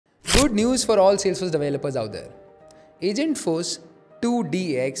Good news for all Salesforce developers out there. Agentforce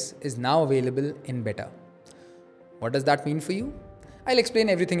 2DX is now available in beta. What does that mean for you? I'll explain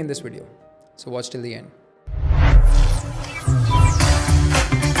everything in this video, so watch till the end.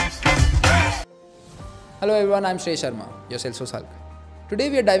 Hello everyone, I'm Shrey Sharma, your Salesforce Hulk. Today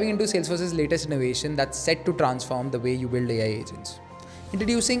we are diving into Salesforce's latest innovation that's set to transform the way you build AI agents.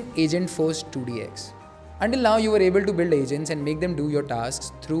 Introducing Agentforce 2DX. Until now, you were able to build agents and make them do your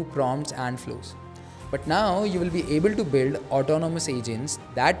tasks through prompts and flows. But now you will be able to build autonomous agents,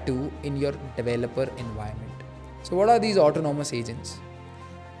 that too in your developer environment. So what are these autonomous agents?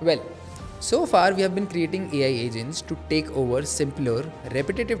 Well, so far we have been creating AI agents to take over simpler,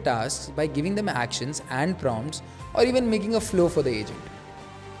 repetitive tasks by giving them actions and prompts, or even making a flow for the agent.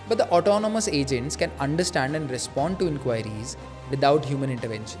 But the autonomous agents can understand and respond to inquiries without human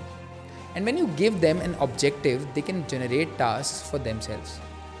intervention. And when you give them an objective, they can generate tasks for themselves,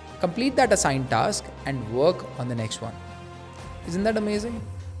 complete that assigned task, and work on the next one. Isn't that amazing?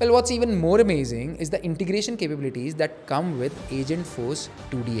 Well, what's even more amazing is the integration capabilities that come with Agentforce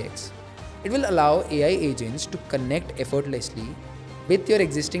 2DX. It will allow AI agents to connect effortlessly with your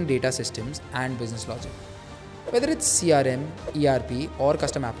existing data systems and business logic. Whether it's CRM, ERP, or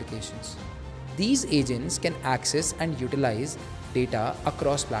custom applications, these agents can access and utilize data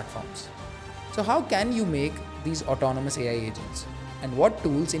across platforms. So how can you make these autonomous AI agents? And what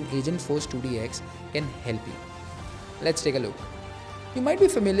tools in Agentforce 2DX can help you? Let's take a look. You might be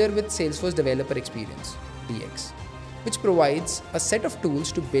familiar with Salesforce Developer Experience, DX, which provides a set of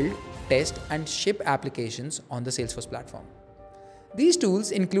tools to build, test, and ship applications on the Salesforce platform. These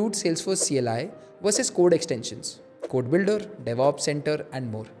tools include Salesforce CLI versus code extensions, Code Builder, DevOps Center,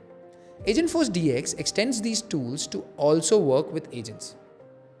 and more. Agentforce DX extends these tools to also work with agents.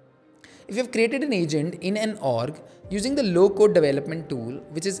 If you have created an agent in an org using the low-code development tool,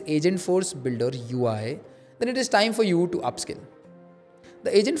 which is Agentforce Builder UI, then it is time for you to upskill.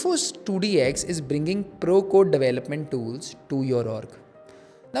 The Agentforce 2DX is bringing pro-code development tools to your org.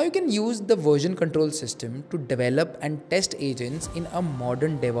 Now you can use the version control system to develop and test agents in a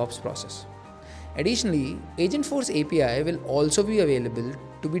modern DevOps process. Additionally, Agentforce API will also be available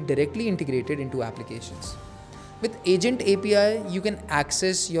to be directly integrated into applications. With Agent API, you can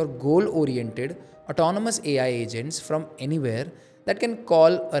access your goal-oriented autonomous AI agents from anywhere that can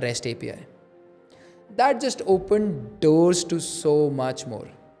call a REST API. That just opened doors to so much more.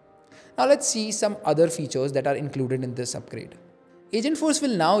 Now let's see some other features that are included in this upgrade. Agentforce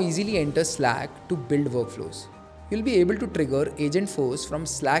will now easily enter Slack to build workflows. You'll be able to trigger Agentforce from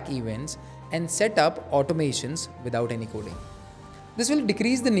Slack events and set up automations without any coding. This will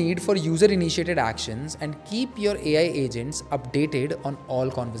decrease the need for user-initiated actions and keep your AI agents updated on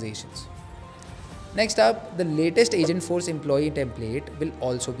all conversations. Next up, the latest Agentforce employee template will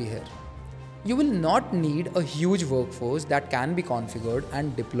also be here. You will not need a huge workforce that can be configured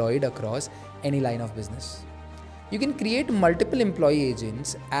and deployed across any line of business. You can create multiple employee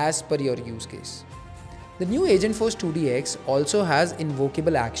agents as per your use case. The new Agentforce 2DX also has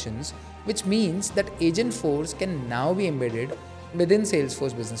Invocable Actions, which means that Agentforce can now be embedded within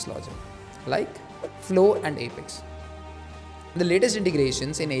Salesforce business logic, like Flow and Apex. The latest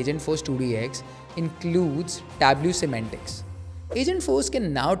integrations in Agentforce 2DX includes Tableau semantics. Agentforce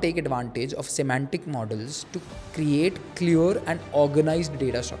can now take advantage of semantic models to create clear and organized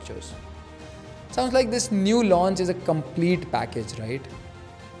data structures. Sounds like this new launch is a complete package, right?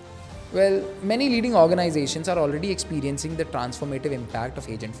 Well, many leading organizations are already experiencing the transformative impact of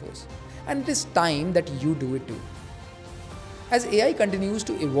Agentforce, and it is time that you do it too. As AI continues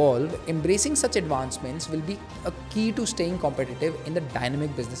to evolve, embracing such advancements will be a key to staying competitive in the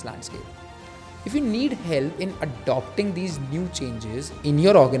dynamic business landscape. If you need help in adopting these new changes in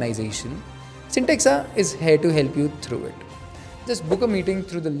your organization, Syntexa is here to help you through it. Just book a meeting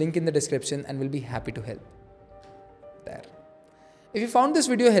through the link in the description and we'll be happy to help. There. If you found this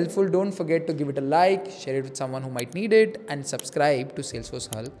video helpful, don't forget to give it a like, share it with someone who might need it, and subscribe to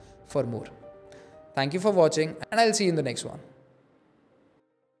Salesforce Hulk for more. Thank you for watching, and I'll see you in the next one.